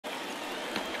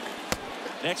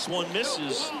Next one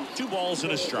misses. 2 balls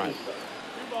and a strike. 2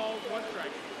 balls, 1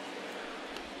 strike.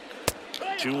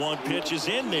 2-1 pitch is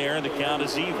in there, and the count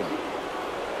is even.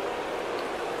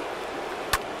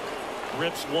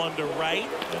 Rips one to right,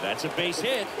 and that's a base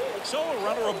hit. So a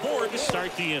runner aboard to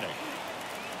start the inning.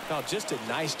 Now, just a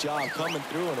nice job coming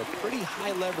through in a pretty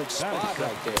high leverage spot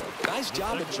right there. Nice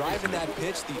job of driving that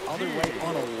pitch the other way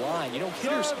on a line. You know,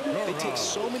 hitters, they take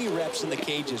so many reps in the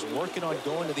cages working on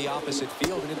going to the opposite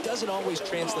field, and it doesn't always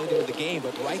translate into the game,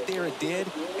 but right there it did,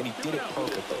 and he did it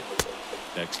perfectly.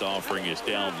 Next offering is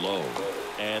down low,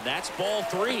 and that's ball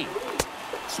 3.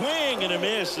 Swing and a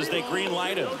miss as they green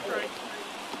light him.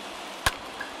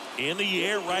 In the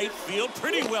air, right field,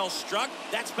 pretty well struck.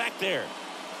 That's back there.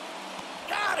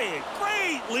 Got it.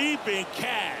 Great leaping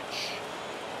catch.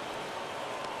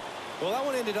 Well, that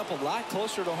one ended up a lot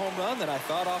closer to home run than I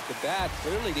thought off the bat.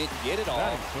 Clearly didn't get it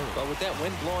all, but with that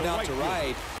wind blowing out to right,